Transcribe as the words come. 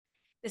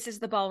This is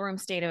the Ballroom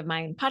State of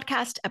Mind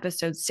podcast,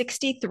 episode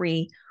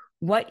 63,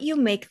 What You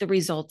Make the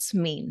Results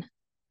Mean.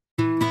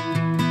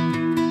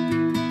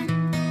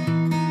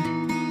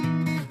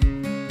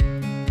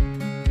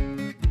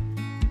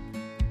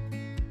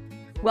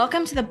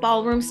 Welcome to the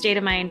Ballroom State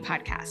of Mind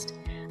podcast.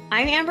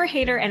 I'm Amber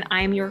Hayter and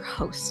I'm your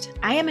host.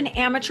 I am an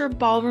amateur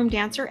ballroom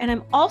dancer and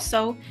I'm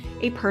also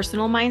a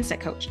personal mindset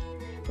coach.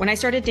 When I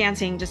started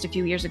dancing just a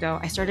few years ago,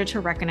 I started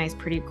to recognize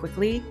pretty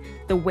quickly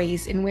the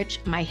ways in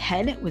which my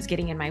head was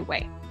getting in my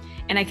way.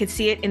 And I could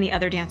see it in the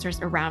other dancers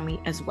around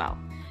me as well.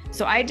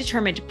 So I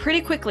determined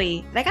pretty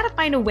quickly that I got to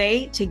find a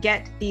way to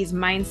get these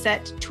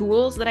mindset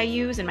tools that I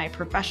use in my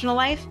professional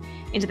life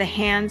into the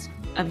hands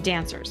of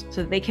dancers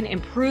so that they can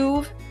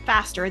improve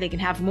faster, they can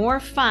have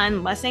more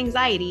fun, less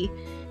anxiety,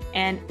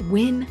 and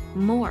win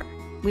more.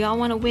 We all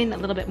want to win a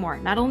little bit more,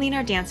 not only in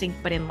our dancing,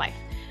 but in life.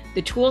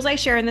 The tools I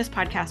share in this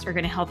podcast are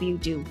going to help you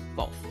do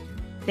both.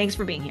 Thanks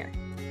for being here.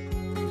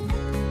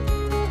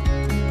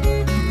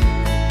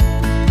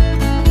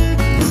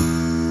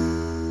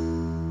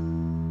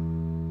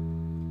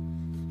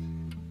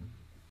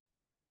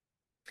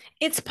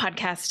 It's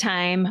podcast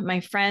time, my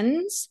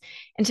friends.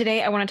 And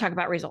today I want to talk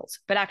about results.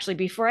 But actually,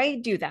 before I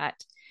do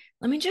that,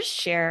 let me just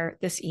share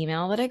this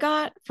email that I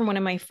got from one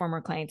of my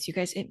former clients. You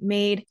guys, it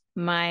made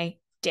my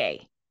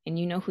day. And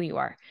you know who you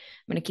are.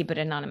 I'm going to keep it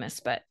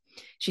anonymous, but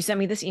she sent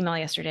me this email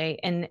yesterday.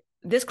 And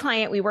this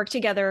client, we worked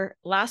together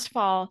last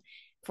fall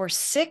for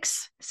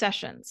 6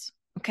 sessions.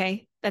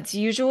 Okay. That's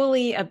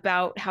usually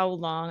about how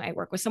long I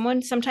work with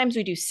someone. Sometimes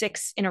we do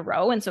 6 in a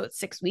row. And so it's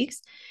 6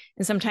 weeks.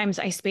 And sometimes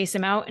I space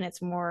them out and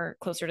it's more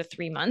closer to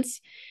 3 months.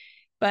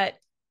 But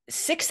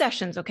 6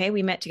 sessions. Okay.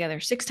 We met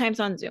together 6 times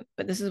on Zoom.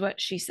 But this is what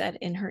she said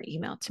in her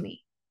email to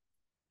me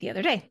the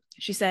other day.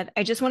 She said,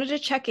 I just wanted to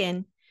check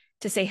in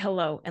to say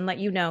hello and let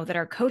you know that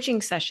our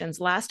coaching sessions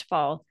last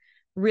fall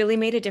really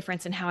made a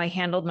difference in how I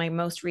handled my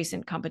most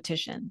recent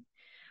competition.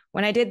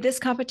 When I did this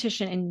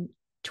competition in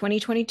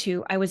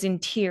 2022, I was in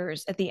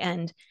tears at the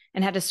end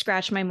and had to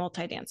scratch my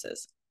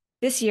multi-dances.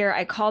 This year,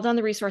 I called on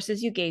the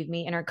resources you gave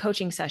me in our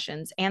coaching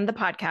sessions and the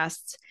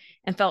podcasts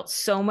and felt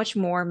so much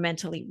more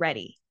mentally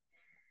ready.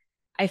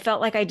 I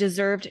felt like I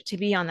deserved to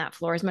be on that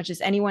floor as much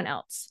as anyone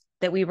else,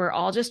 that we were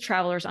all just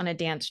travelers on a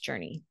dance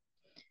journey.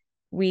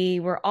 We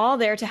were all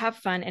there to have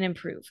fun and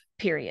improve,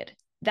 period.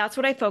 That's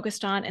what I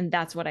focused on, and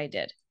that's what I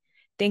did.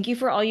 Thank you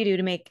for all you do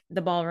to make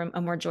the ballroom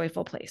a more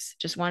joyful place.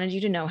 Just wanted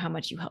you to know how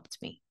much you helped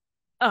me.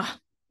 Oh,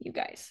 you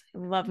guys, I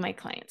love my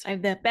clients. I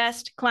have the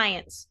best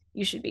clients.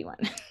 You should be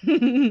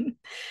one.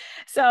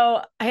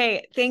 So,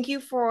 hey, thank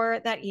you for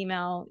that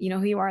email. You know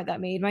who you are.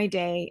 That made my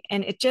day.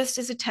 And it just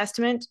is a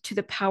testament to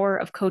the power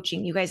of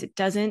coaching. You guys, it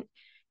doesn't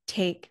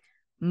take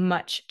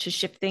much to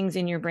shift things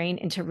in your brain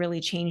and to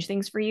really change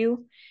things for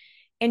you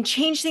and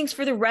change things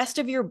for the rest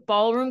of your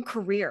ballroom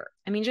career.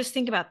 I mean, just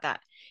think about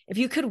that. If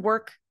you could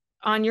work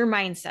on your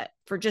mindset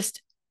for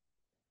just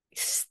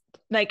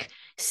like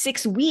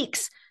 6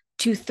 weeks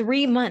to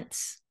 3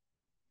 months,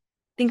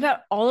 think about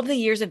all of the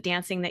years of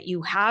dancing that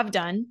you have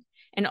done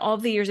and all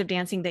of the years of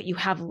dancing that you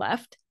have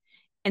left.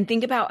 And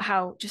think about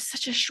how just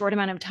such a short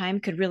amount of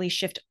time could really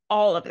shift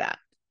all of that.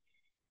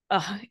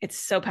 Oh, it's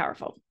so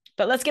powerful.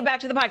 But let's get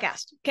back to the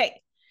podcast. Okay.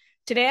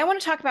 Today, I want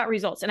to talk about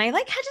results. And I had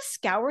to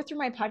scour through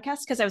my podcast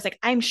because I was like,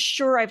 I'm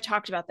sure I've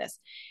talked about this.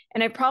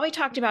 And I probably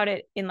talked about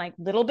it in like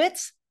little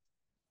bits.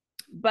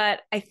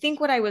 But I think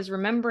what I was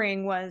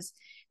remembering was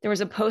there was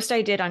a post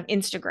I did on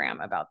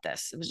Instagram about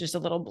this. It was just a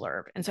little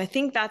blurb. And so I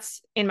think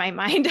that's in my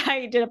mind.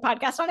 I did a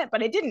podcast on it,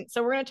 but I didn't.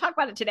 So we're going to talk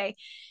about it today.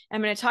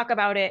 I'm going to talk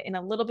about it in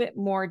a little bit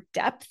more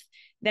depth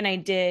than I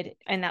did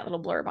in that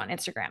little blurb on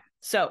Instagram.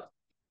 So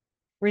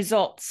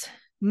results.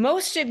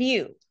 Most of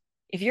you,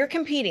 if you're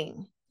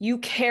competing, you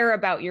care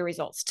about your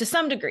results to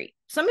some degree.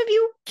 Some of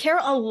you care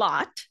a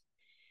lot.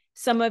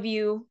 Some of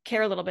you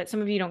care a little bit.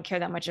 Some of you don't care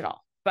that much at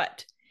all.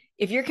 But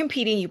if you're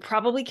competing, you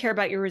probably care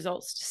about your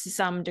results to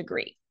some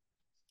degree.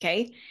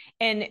 Okay.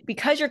 And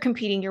because you're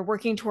competing, you're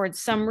working towards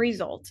some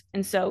result.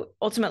 And so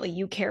ultimately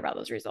you care about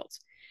those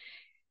results.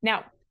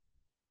 Now,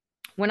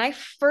 when I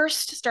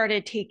first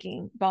started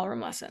taking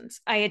ballroom lessons,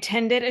 I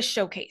attended a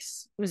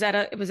showcase. It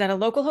was at a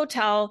local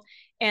hotel,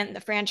 and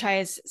the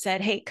franchise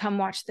said, hey, come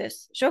watch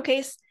this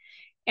showcase.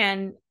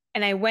 And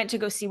I went to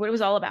go see what it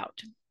was all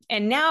about.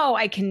 And now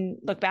I can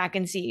look back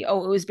and see,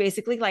 oh, it was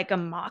basically like a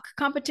mock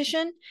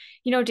competition.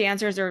 You know,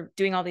 dancers are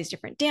doing all these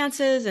different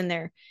dances and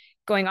they're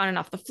going on and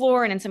off the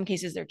floor. And in some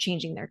cases, they're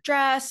changing their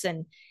dress.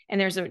 And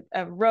there's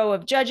a row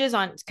of judges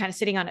on kind of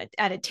sitting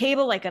at a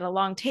table, like at a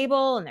long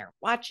table, and they're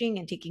watching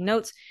and taking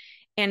notes.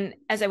 And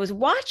as I was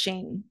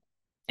watching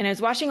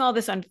all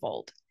this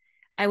unfold,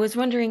 I was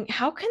wondering,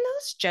 how can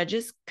those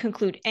judges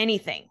conclude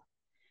anything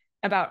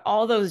about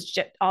all those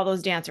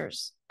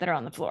dancers that are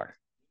on the floor?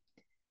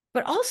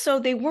 But also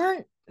they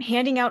weren't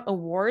handing out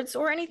awards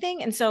or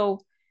anything. And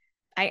so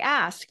I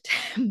asked,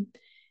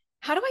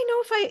 how do I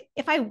know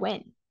if I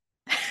win?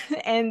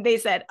 And they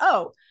said,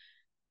 oh,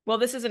 well,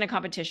 this isn't a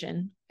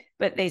competition,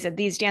 but they said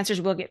these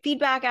dancers will get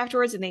feedback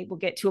afterwards and they will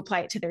get to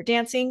apply it to their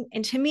dancing.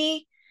 And to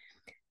me,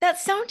 that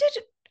sounded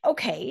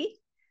okay.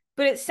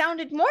 but it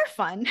sounded more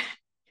fun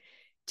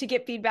to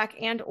get feedback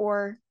and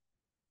or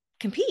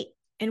compete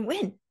and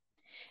win.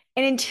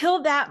 And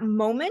until that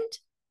moment,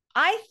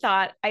 I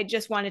thought I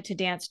just wanted to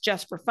dance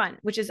just for fun,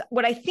 which is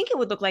what I think it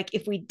would look like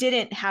if we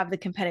didn't have the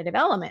competitive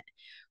element.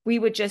 We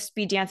would just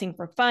be dancing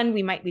for fun.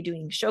 We might be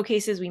doing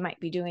showcases. We might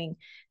be doing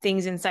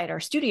things inside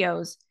our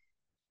studios.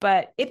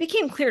 But it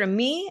became clear to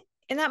me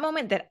in that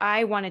moment that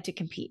I wanted to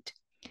compete.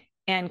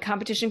 And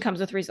competition comes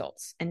with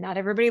results. And not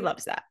everybody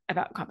loves that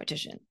about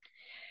competition.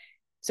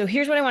 So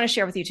here's what I want to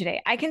share with you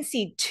today. I can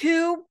see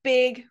two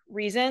big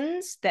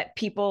reasons that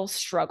people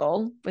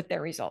struggle with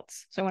their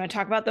results. So I want to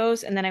talk about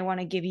those, and then I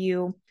want to give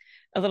you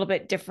a little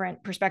bit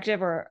different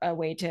perspective or a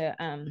way to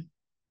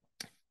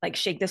like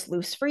shake this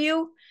loose for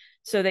you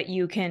so that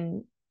you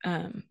can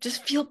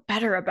just feel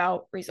better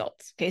about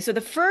results. Okay, so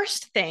the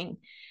first thing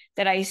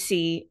that I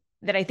see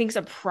that I think is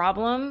a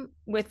problem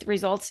with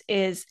results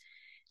is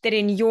that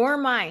in your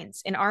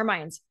minds, in our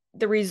minds,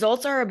 the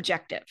results are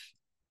objective,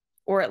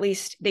 or at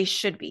least they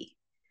should be.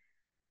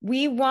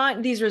 We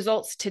want these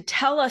results to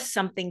tell us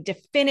something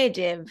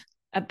definitive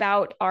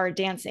about our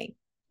dancing.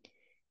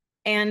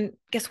 And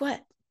guess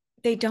what?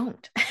 They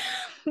don't.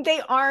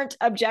 They aren't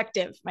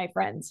objective, my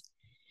friends.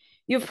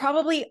 You've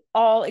probably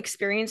all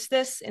experienced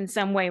this in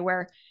some way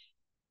where,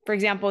 for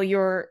example,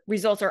 your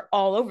results are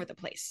all over the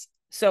place.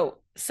 So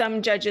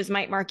some judges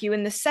might mark you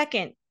in the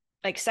second,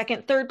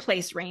 third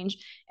place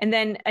range. And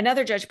then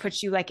another judge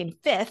puts you like in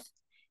fifth,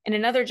 and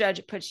another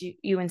judge puts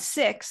you in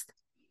sixth.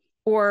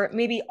 Or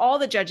maybe all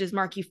the judges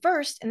mark you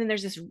first, and then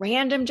there's this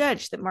random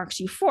judge that marks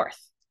you fourth.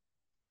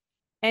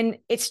 And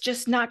it's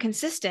just not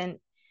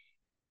consistent.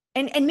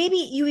 And maybe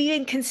you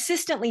even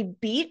consistently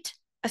beat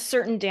a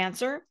certain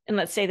dancer in,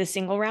 let's say, the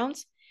single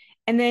rounds.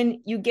 And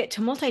then you get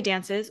to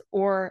multi-dances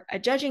or a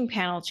judging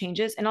panel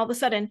changes, and all of a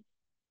sudden,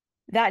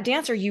 that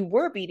dancer you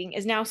were beating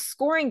is now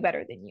scoring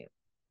better than you.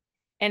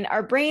 And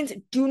our brains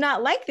do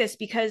not like this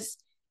because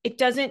it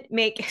doesn't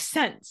make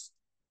sense.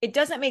 It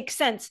doesn't make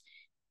sense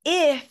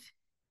if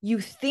you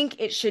think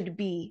it should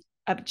be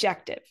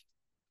objective.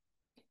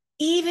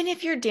 Even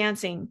if your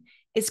dancing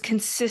is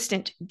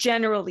consistent,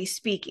 generally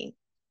speaking,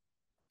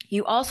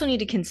 you also need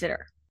to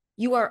consider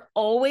you are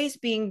always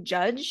being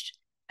judged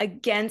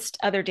against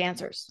other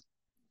dancers.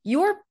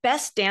 Your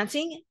best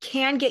dancing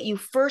can get you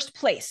first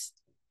place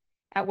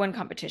at one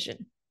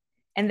competition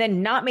and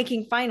then not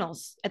making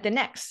finals at the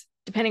next,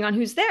 depending on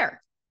who's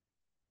there.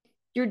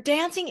 Your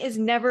dancing is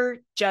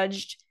never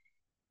judged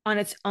on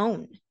its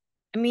own.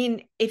 I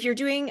mean, if you're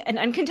doing an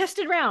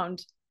uncontested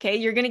round, okay,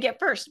 you're going to get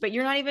first, but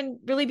you're not even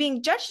really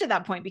being judged at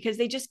that point because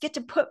they just get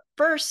to put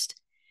first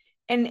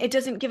and it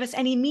doesn't give us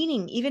any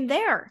meaning even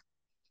there.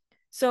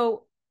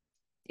 So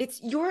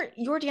it's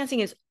your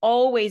dancing is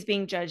always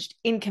being judged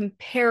in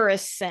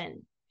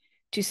comparison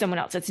to someone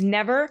else. It's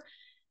never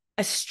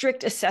a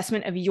strict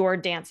assessment of your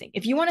dancing.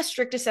 If you want a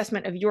strict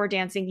assessment of your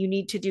dancing, you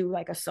need to do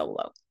like a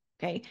solo.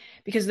 Okay.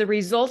 Because the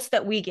results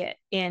that we get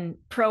in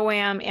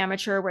pro-am,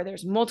 amateur, where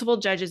there's multiple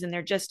judges and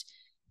they're just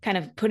kind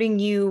of putting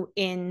you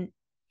in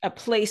a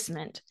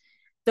placement,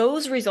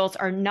 those results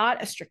are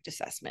not a strict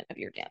assessment of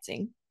your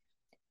dancing,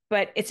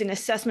 but it's an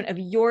assessment of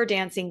your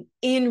dancing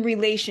in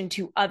relation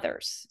to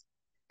others.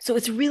 So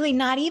it's really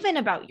not even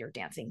about your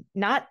dancing,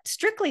 not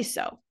strictly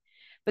so,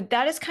 but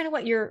that is kind of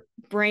what your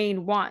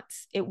brain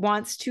wants. It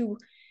wants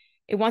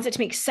it to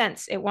make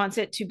sense. It wants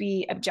it to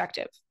be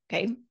objective.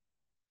 Okay.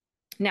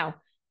 Now,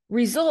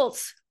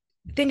 results,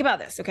 think about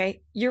this,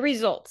 okay? Your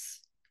results,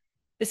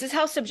 this is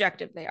how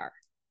subjective they are,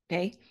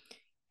 okay?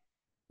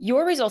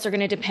 Your results are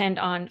going to depend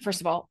on,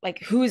 first of all, like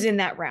who's in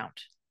that round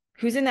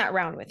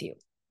with you.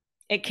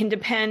 It can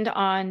depend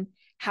on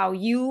how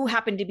you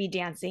happen to be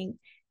dancing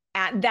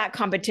at that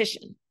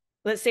competition.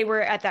 Let's say we're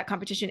at that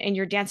competition and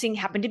your dancing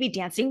happened to be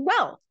dancing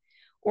well,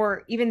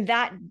 or even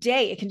that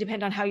day. It can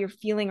depend on how you're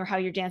feeling or how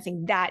you're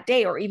dancing that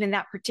day, or even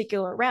that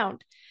particular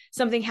round.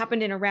 Something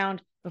happened in a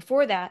round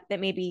before that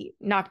maybe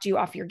knocked you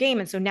off your game.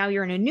 And so now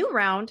you're in a new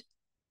round,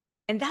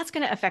 and that's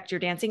going to affect your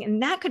dancing,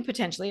 and that could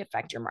potentially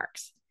affect your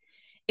marks.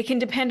 It can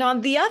depend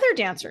on the other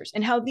dancers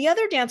and how the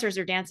other dancers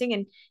are dancing,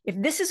 and if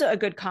this is a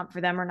good comp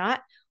for them or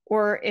not,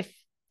 or if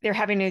they're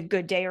having a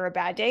good day or a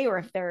bad day, or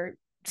if they're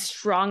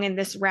strong in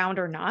this round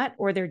or not,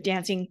 or they're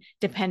dancing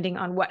depending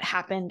on what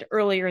happened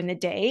earlier in the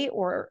day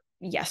or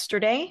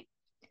yesterday.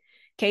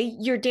 Okay,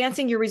 your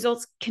dancing, your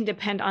results can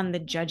depend on the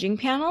judging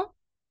panel.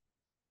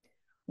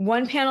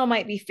 One panel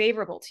might be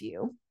favorable to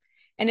you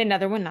and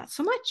another one not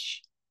so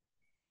much.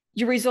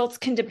 Your results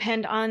can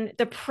depend on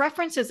the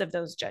preferences of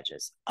those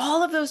judges.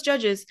 All of those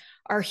judges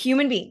are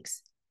human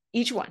beings,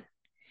 each one.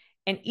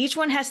 And each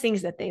one has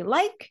things that they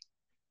like,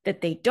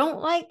 that they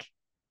don't like,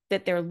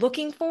 that they're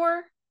looking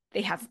for.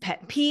 They have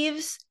pet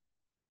peeves,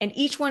 and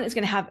each one is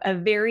going to have a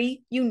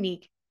very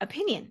unique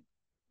opinion.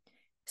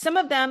 Some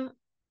of them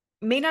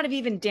may not have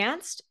even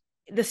danced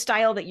the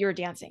style that you're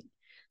dancing.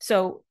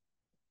 So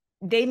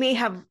they may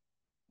have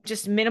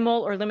just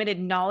minimal or limited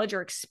knowledge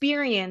or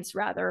experience,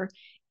 rather,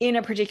 in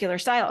a particular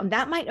style. And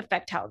that might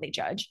affect how they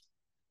judge.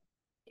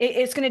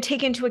 It's going to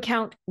take into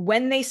account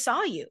when they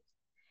saw you.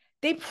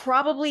 they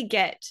probably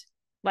get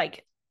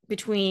like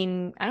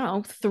between, I don't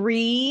know,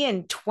 3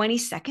 and 20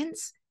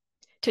 seconds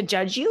to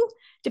judge you,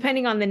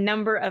 depending on the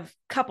number of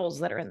couples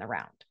that are in the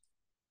round.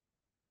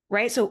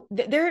 Right? So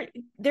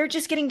they're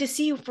just getting to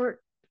see you for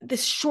the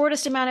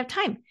shortest amount of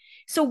time.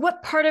 So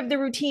what part of the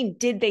routine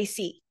did they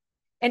see?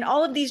 And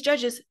all of these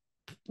judges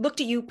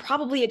looked at you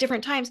probably at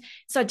different times,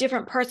 saw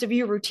different parts of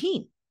your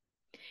routine.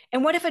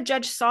 And what if a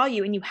judge saw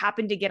you and you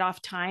happened to get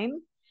off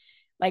time?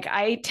 Like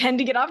I tend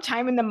to get off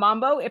time in the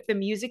mambo if the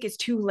music is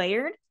too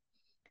layered.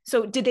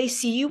 So did they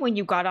see you when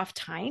you got off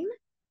time?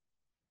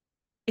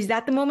 Is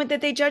that the moment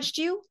that they judged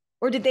you?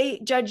 Or did they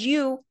judge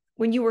you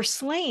when you were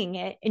slaying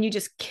it and you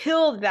just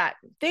killed that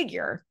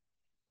figure?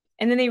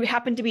 And then they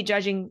happened to be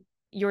judging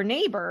your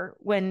neighbor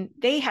when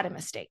they had a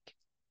mistake.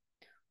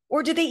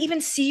 Or did they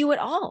even see you at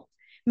all?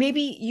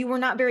 Maybe you were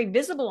not very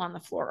visible on the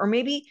floor, or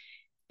maybe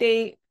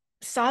they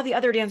saw the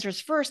other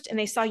dancers first and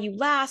they saw you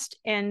last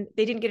and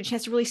they didn't get a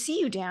chance to really see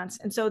you dance.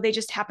 And so they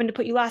just happened to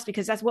put you last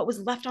because that's what was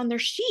left on their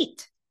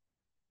sheet.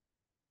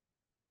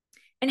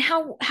 And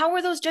how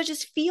were those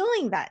judges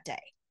feeling that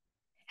day?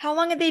 How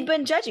long had they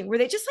been judging? Were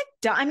they just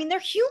like, I mean, they're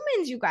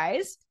humans, you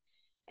guys.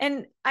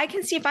 And I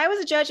can see if I was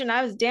a judge and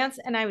I was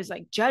dancing and I was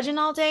like judging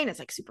all day and it's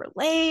like super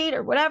late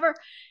or whatever,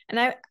 and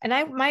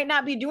I might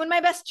not be doing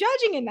my best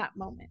judging in that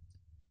moment.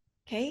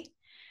 Okay.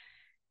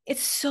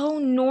 It's so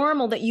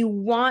normal that you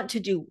want to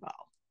do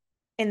well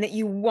and that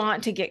you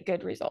want to get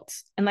good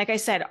results. And like I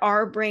said,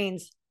 our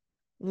brains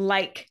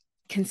like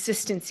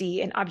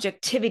consistency and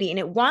objectivity, and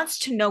it wants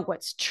to know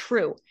what's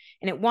true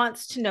and it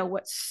wants to know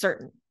what's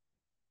certain.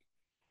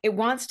 It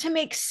wants to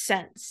make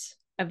sense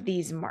of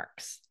these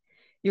marks.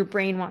 Your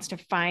brain wants to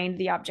find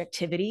the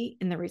objectivity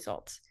in the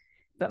results.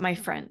 But my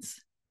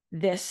friends,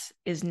 this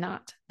is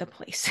not the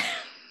place.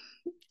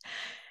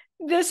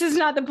 This is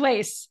not the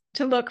place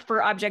to look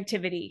for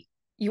objectivity.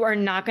 You are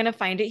not going to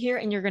find it here,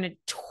 and you're going to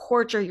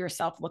torture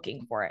yourself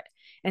looking for it.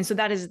 And so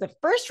that is the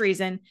first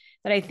reason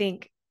that I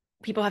think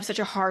people have such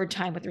a hard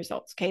time with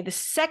results. Okay. The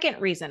second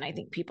reason I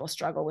think people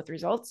struggle with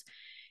results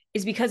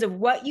is because of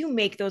what you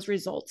make those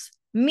results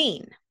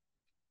mean.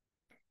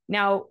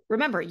 Now,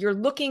 remember, you're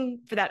looking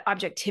for that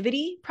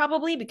objectivity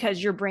probably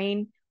because your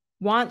brain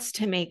wants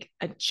to make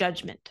a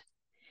judgment.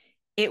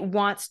 It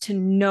wants to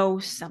know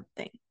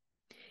something.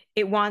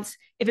 It wants,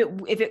 if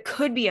it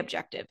could be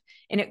objective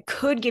and it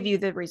could give you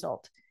the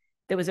result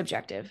that was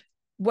objective,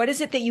 what is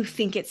it that you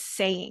think it's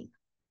saying?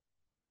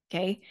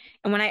 Okay.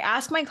 And when I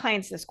ask my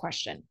clients this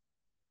question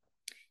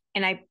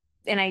and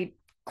I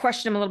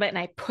question them a little bit and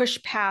I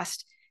push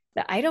past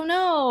the, I don't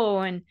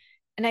know. And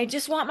I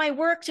just want my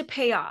work to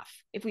pay off.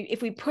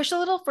 If we push a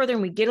little further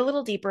and we get a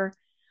little deeper,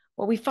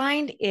 what we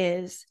find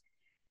is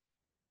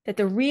that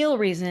the real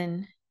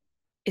reason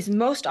is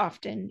most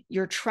often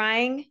you're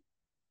trying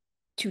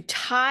to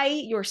tie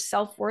your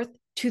self-worth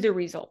to the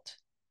result.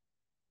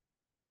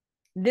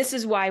 This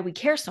is why we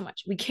care so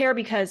much. We care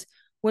because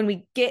when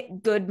we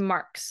get good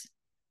marks,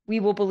 we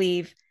will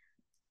believe,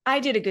 I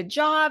did a good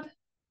job,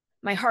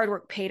 my hard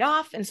work paid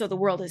off, and so the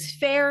world is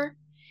fair,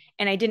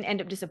 and I didn't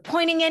end up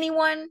disappointing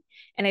anyone,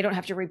 and I don't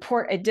have to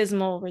report a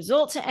dismal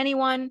result to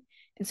anyone.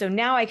 And so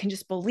now I can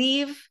just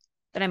believe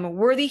that I'm a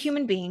worthy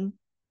human being,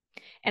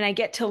 and I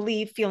get to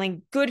leave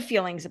feeling good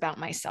feelings about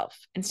myself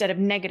instead of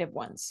negative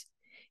ones.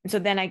 And so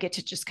then I get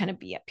to just kind of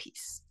be at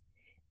peace.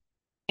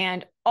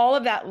 And all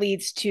of that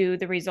leads to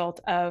the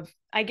result of,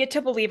 I get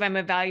to believe I'm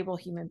a valuable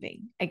human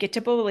being. I get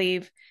to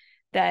believe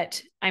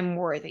that I'm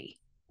worthy,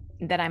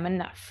 that I'm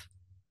enough.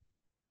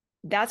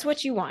 That's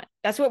what you want.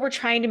 That's what we're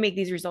trying to make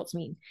these results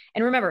mean.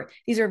 And remember,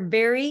 these are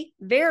very,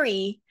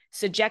 very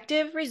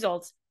subjective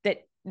results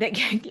that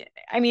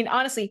I mean,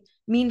 honestly,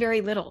 mean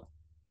very little.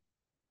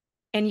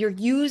 And you're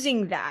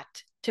using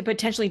that to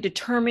potentially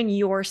determine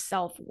your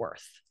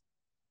self-worth.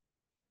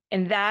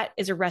 And that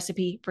is a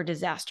recipe for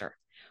disaster.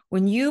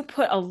 When you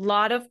put a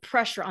lot of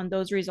pressure on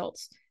those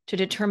results to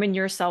determine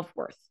your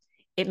self-worth,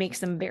 it makes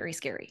them very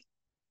scary.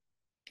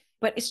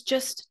 But it's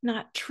just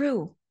not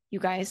true, you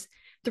guys.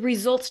 The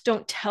results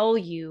don't tell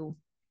you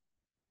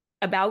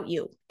about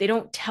you. They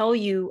don't tell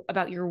you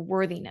about your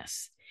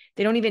worthiness.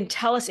 They don't even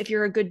tell us if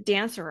you're a good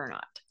dancer or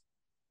not.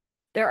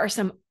 There are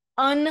some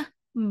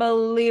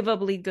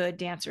unbelievably good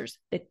dancers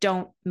that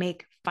don't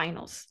make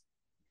finals.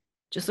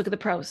 Just look at the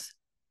pros.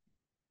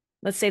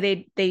 Let's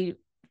say they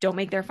don't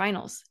make their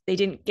finals. They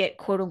didn't get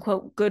quote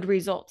unquote good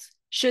results.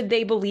 Should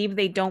they believe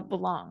they don't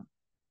belong?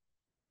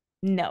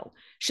 No.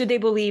 Should they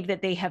believe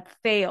that they have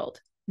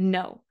failed?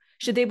 No.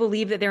 Should they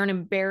believe that they're an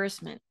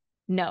embarrassment?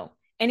 No.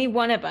 Any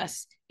one of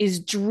us is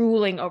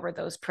drooling over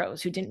those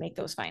pros who didn't make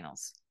those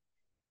finals.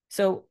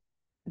 So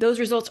those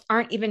results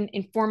aren't even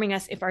informing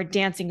us if our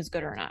dancing is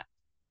good or not.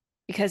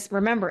 Because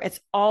remember, it's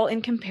all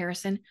in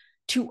comparison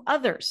to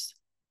others.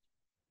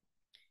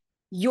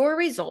 Your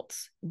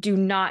results do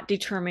not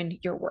determine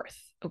your worth,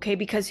 okay?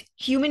 Because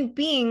human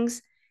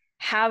beings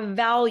have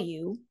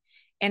value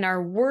and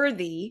are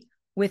worthy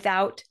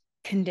without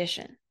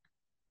condition.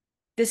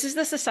 This is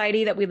the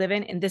society that we live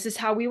in, and this is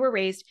how we were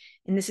raised,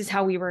 and this is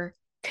how we were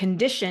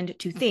conditioned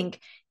to think,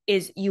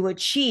 is you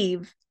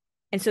achieve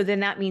And so then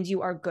that means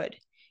you are good.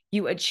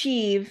 You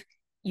achieve,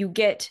 you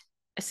get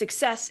a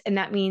success, and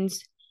that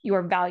means you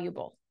are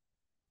valuable.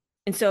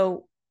 And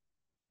so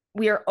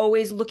we are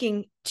always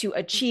looking to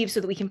achieve so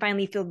that we can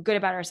finally feel good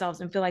about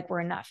ourselves and feel like we're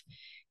enough.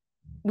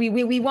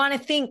 We want to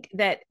think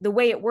that the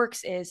way it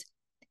works is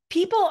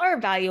people are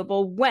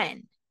valuable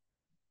when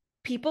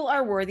people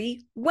are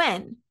worthy,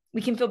 when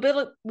we can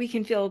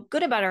feel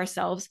good about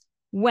ourselves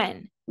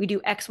when we do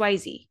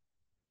XYZ.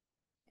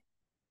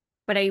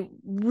 But I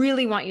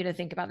really want you to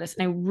think about this,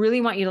 and I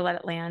really want you to let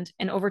it land.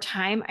 And over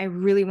time, I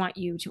really want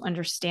you to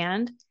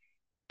understand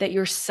that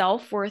your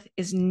self-worth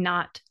is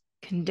not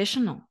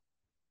conditional.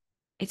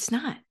 It's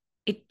not.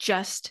 It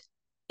just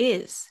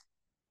is.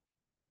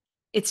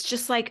 It's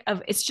just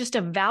it's just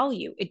a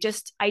value.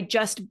 I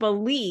just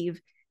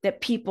believe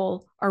that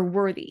people are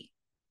worthy.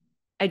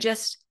 I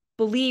just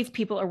believe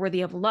people are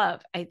worthy of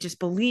love. I just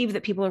believe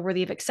that people are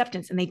worthy of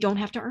acceptance, and they don't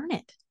have to earn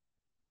it.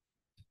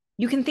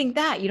 You can think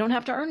that. You don't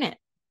have to earn it.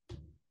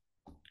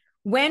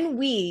 When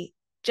we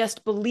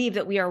just believe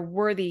that we are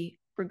worthy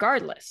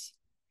regardless,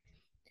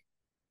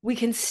 we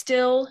can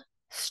still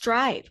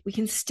strive. We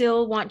can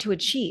still want to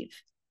achieve.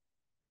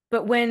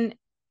 But when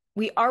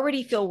we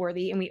already feel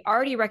worthy and we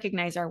already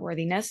recognize our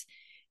worthiness,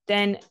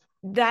 then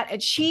that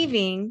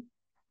achieving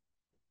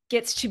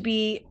gets to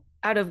be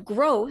out of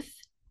growth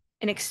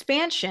and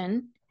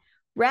expansion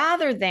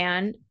rather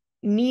than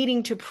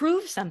needing to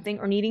prove something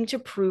or needing to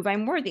prove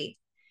I'm worthy.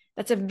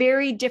 That's a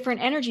very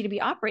different energy to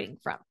be operating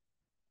from.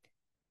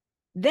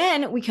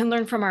 Then we can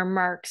learn from our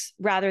marks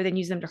rather than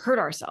use them to hurt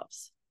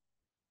ourselves.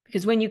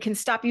 Because when you can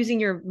stop using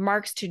your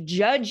marks to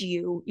judge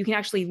you, you can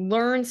actually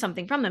learn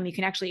something from them. You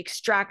can actually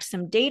extract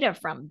some data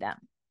from them.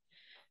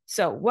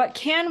 So what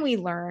can we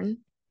learn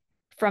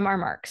from our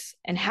marks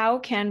and how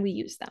can we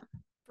use them?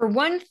 For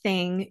one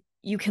thing,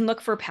 you can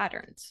look for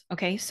patterns.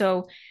 Okay.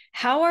 So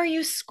how are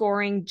you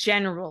scoring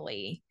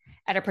generally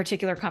at a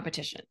particular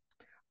competition?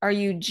 Are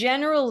you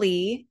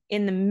generally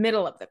in the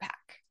middle of the pack?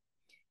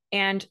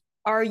 And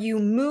are you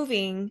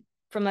moving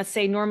from, let's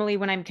say, normally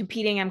when I'm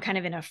competing, I'm kind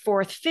of in a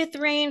 4th, 5th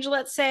range,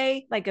 let's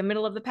say, like a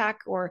middle of the pack,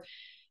 or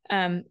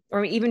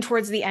even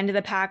towards the end of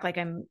the pack, like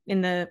I'm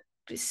in the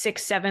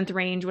 6th, 7th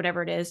range,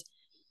 whatever it is.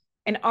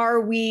 And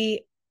are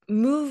we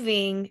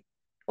moving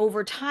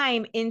over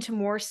time into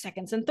more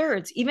seconds and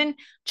thirds, even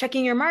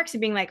checking your marks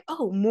and being like,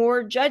 oh,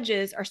 more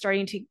judges are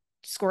starting to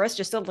score us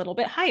just a little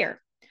bit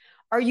higher.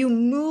 Are you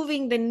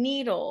moving the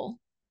needle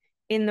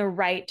in the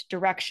right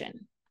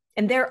direction?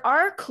 And there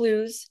are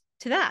clues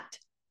to that.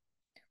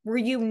 Were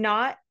you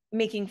not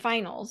making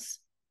finals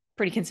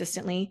pretty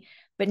consistently,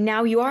 but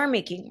now you are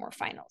making more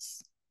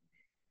finals?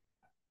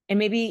 And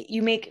maybe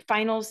you make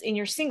finals in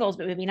your singles,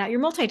 but maybe not your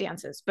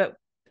multi-dances, but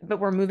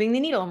we're moving the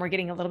needle and we're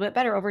getting a little bit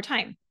better over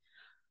time.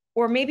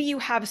 Or maybe you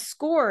have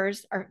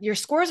scores, or your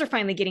scores are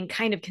finally getting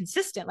kind of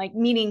consistent, like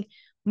meaning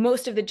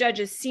most of the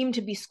judges seem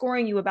to be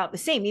scoring you about the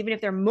same, even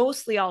if they're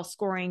mostly all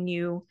scoring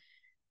you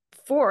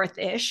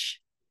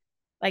 4th-ish.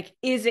 Like,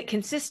 is it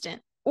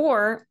consistent?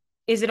 Or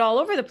is it all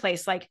over the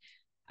place? Like,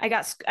 I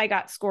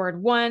got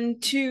scored 1,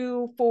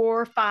 2,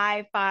 4,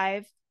 5,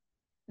 5.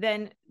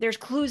 Then there's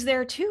clues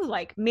there too.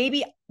 Like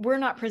maybe we're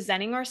not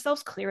presenting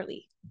ourselves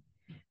clearly.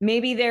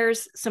 Maybe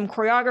there's some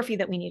choreography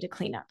that we need to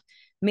clean up.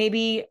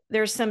 Maybe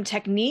there's some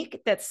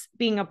technique that's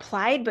being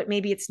applied, but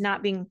maybe it's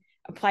not being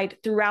applied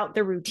throughout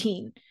the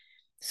routine.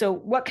 So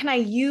what can I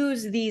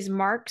use these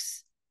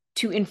marks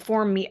to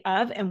inform me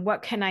of, and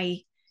what can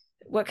I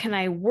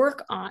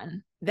work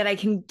on that I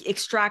can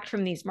extract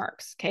from these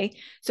marks? Okay.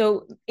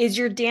 So is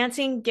your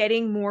dancing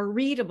getting more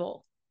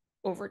readable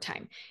over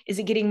time? Is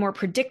it getting more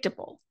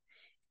predictable?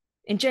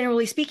 And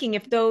generally speaking,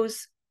 if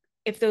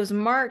those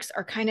marks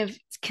are kind of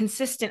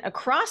consistent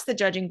across the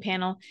judging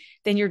panel,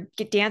 then your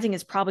dancing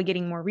is probably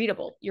getting more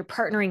readable. Your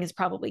partnering is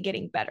probably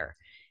getting better.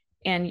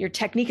 And your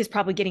technique is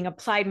probably getting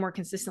applied more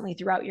consistently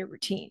throughout your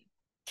routine.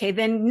 Okay,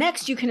 then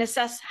next you can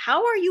assess,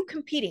 how are you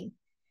competing?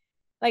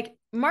 Like,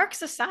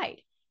 marks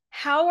aside,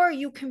 how are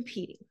you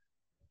competing?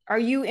 Are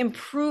you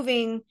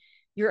improving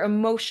your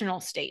emotional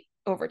state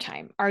over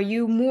time? Are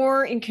you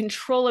more in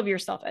control of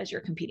yourself as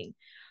you're competing?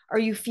 Are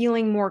you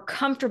feeling more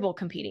comfortable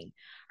competing?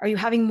 Are you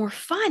having more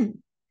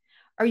fun?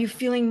 Are you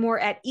feeling more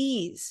at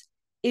ease?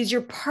 Is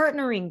your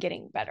partnering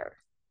getting better?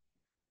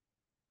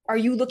 Are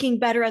you looking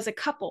better as a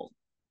couple?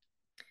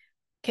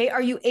 Okay,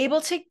 are you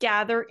able to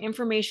gather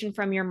information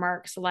from your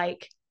marks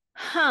like,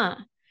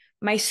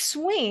 my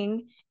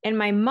swing and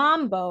my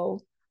mambo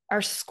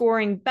are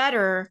scoring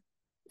better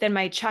than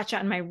my cha-cha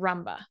and my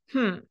rumba.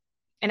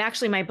 And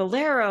actually my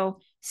bolero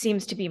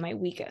seems to be my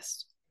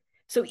weakest.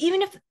 So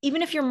even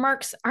if your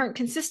marks aren't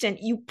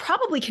consistent, you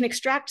probably can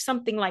extract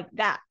something like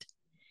that.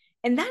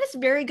 And that is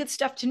very good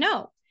stuff to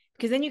know,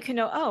 because then you can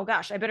know, oh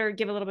gosh, I better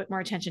give a little bit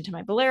more attention to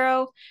my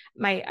bolero.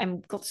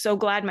 I'm so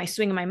glad my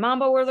swing and my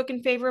mambo were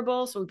looking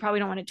favorable. So we probably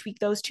don't want to tweak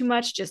those too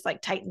much, just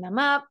like tighten them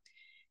up.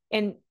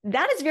 And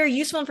that is very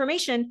useful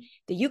information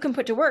that you can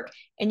put to work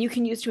and you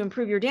can use to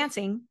improve your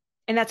dancing.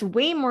 And that's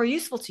way more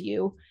useful to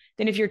you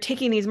than if you're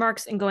taking these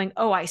marks and going,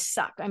 oh, I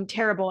suck. I'm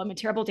terrible. I'm a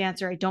terrible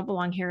dancer. I don't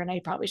belong here. And I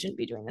probably shouldn't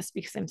be doing this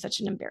because I'm such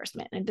an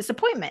embarrassment and a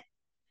disappointment.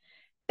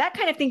 That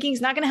kind of thinking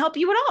is not going to help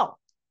you at all.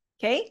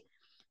 Okay.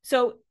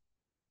 So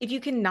if you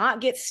cannot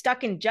get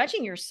stuck in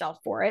judging yourself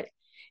for it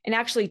and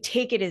actually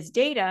take it as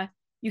data,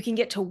 you can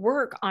get to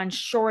work on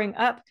shoring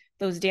up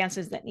those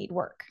dances that need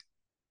work.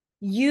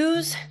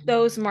 Use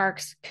those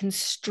marks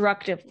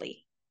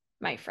constructively,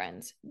 my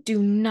friends.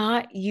 Do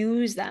not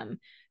use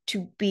them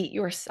to beat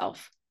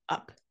yourself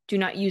up. Do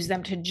not use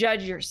them to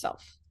judge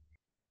yourself.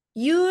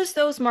 Use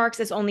those marks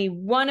as only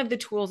one of the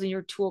tools in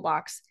your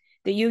toolbox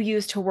that you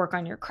use to work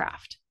on your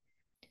craft.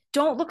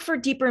 Don't look for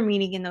deeper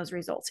meaning in those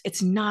results.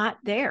 It's not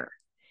there.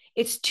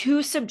 It's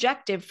too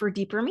subjective for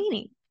deeper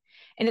meaning.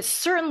 And it's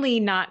certainly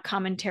not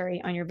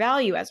commentary on your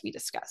value, as we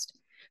discussed.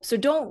 So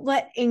don't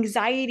let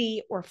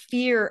anxiety or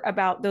fear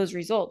about those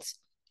results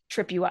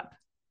trip you up.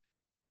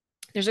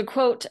 There's a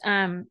quote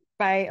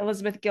by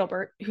Elizabeth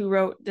Gilbert, who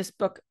wrote this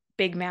book,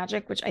 Big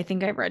Magic, which I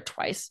think I've read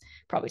twice.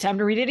 Probably time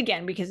to read it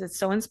again because it's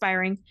so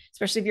inspiring,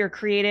 especially if you're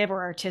creative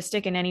or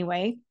artistic in any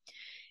way.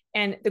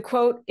 And the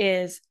quote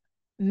is,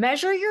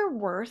 measure your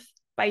worth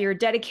by your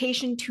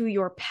dedication to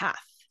your path,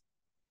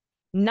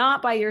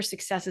 not by your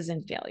successes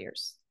and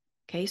failures.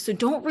 Okay, so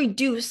don't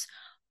reduce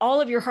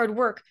all of your hard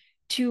work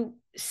to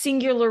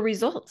singular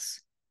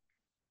results.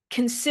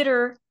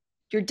 Consider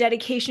your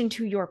dedication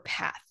to your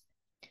path.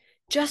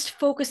 Just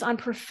focus on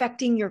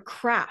perfecting your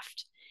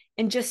craft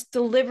and just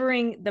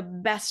delivering the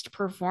best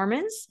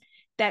performance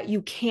that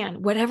you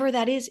can, whatever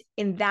that is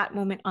in that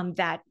moment on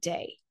that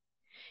day.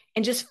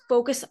 And just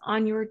focus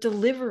on your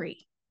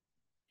delivery.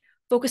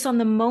 Focus on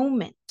the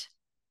moment.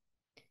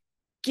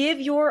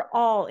 Give your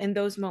all in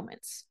those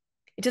moments.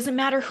 It doesn't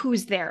matter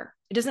who's there.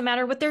 It doesn't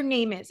matter what their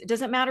name is. It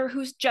doesn't matter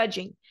who's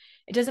judging.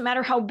 It doesn't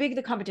matter how big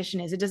the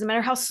competition is. It doesn't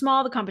matter how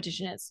small the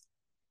competition is.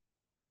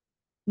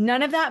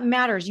 None of that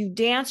matters. You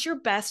dance your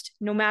best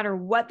no matter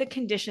what the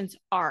conditions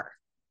are,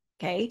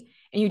 okay?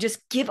 And you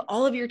just give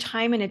all of your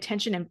time and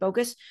attention and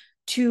focus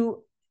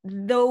to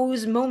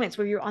those moments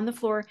where you're on the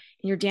floor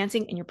and you're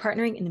dancing and you're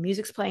partnering and the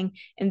music's playing,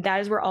 and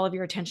that is where all of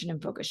your attention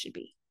and focus should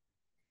be.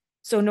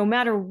 So no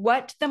matter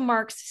what the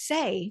marks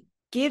say,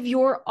 give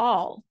your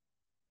all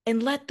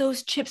and let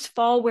those chips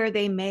fall where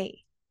they may.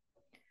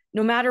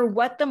 No matter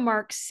what the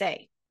marks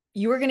say,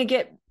 you are going to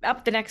get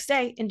up the next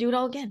day and do it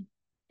all again.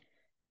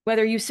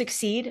 Whether you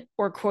succeed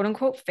or quote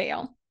unquote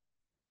fail,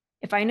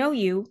 if I know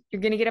you,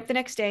 you're going to get up the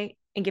next day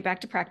and get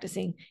back to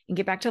practicing and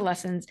get back to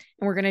lessons.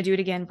 And we're going to do it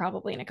again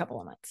probably in a couple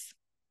of months.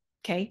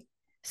 Okay.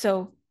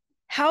 So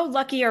how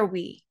lucky are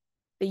we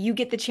that you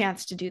get the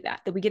chance to do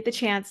that we get the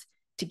chance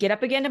to get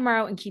up again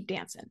tomorrow and keep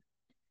dancing.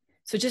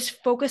 So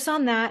just focus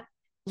on that.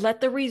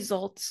 Let the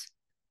results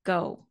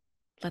go.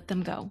 Let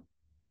them go.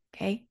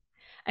 Okay.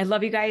 I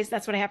love you guys.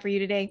 That's what I have for you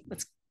today.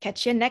 Let's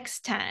catch you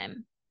next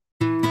time.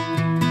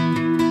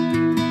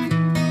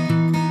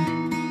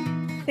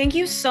 Thank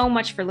you so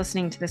much for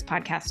listening to this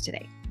podcast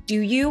today. Do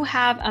you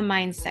have a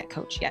mindset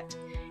coach yet?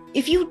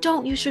 If you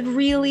don't, you should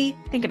really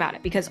think about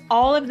it, because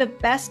all of the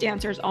best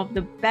dancers, all of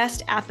the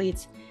best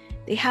athletes,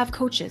 they have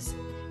coaches.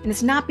 And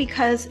it's not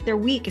because they're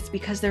weak, it's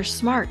because they're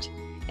smart.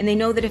 And they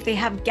know that if they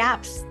have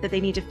gaps that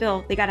they need to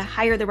fill, they got to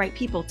hire the right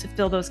people to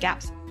fill those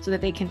gaps so that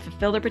they can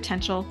fulfill their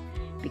potential,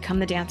 become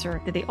the dancer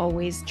that they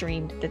always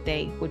dreamed that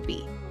they would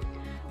be.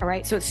 All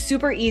right, so it's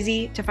super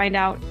easy to find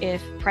out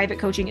if private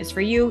coaching is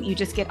for you. You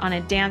just get on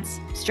a dance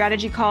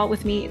strategy call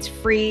with me. It's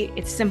free,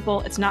 it's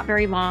simple, it's not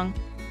very long.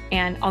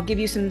 And I'll give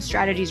you some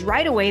strategies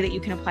right away that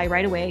you can apply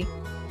right away.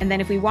 And then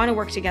if we want to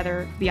work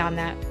together beyond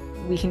that,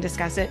 we can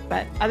discuss it.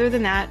 But other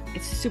than that,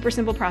 it's a super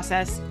simple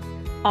process.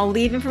 I'll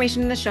leave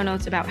information in the show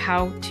notes about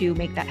how to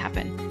make that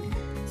happen.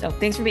 So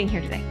thanks for being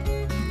here today.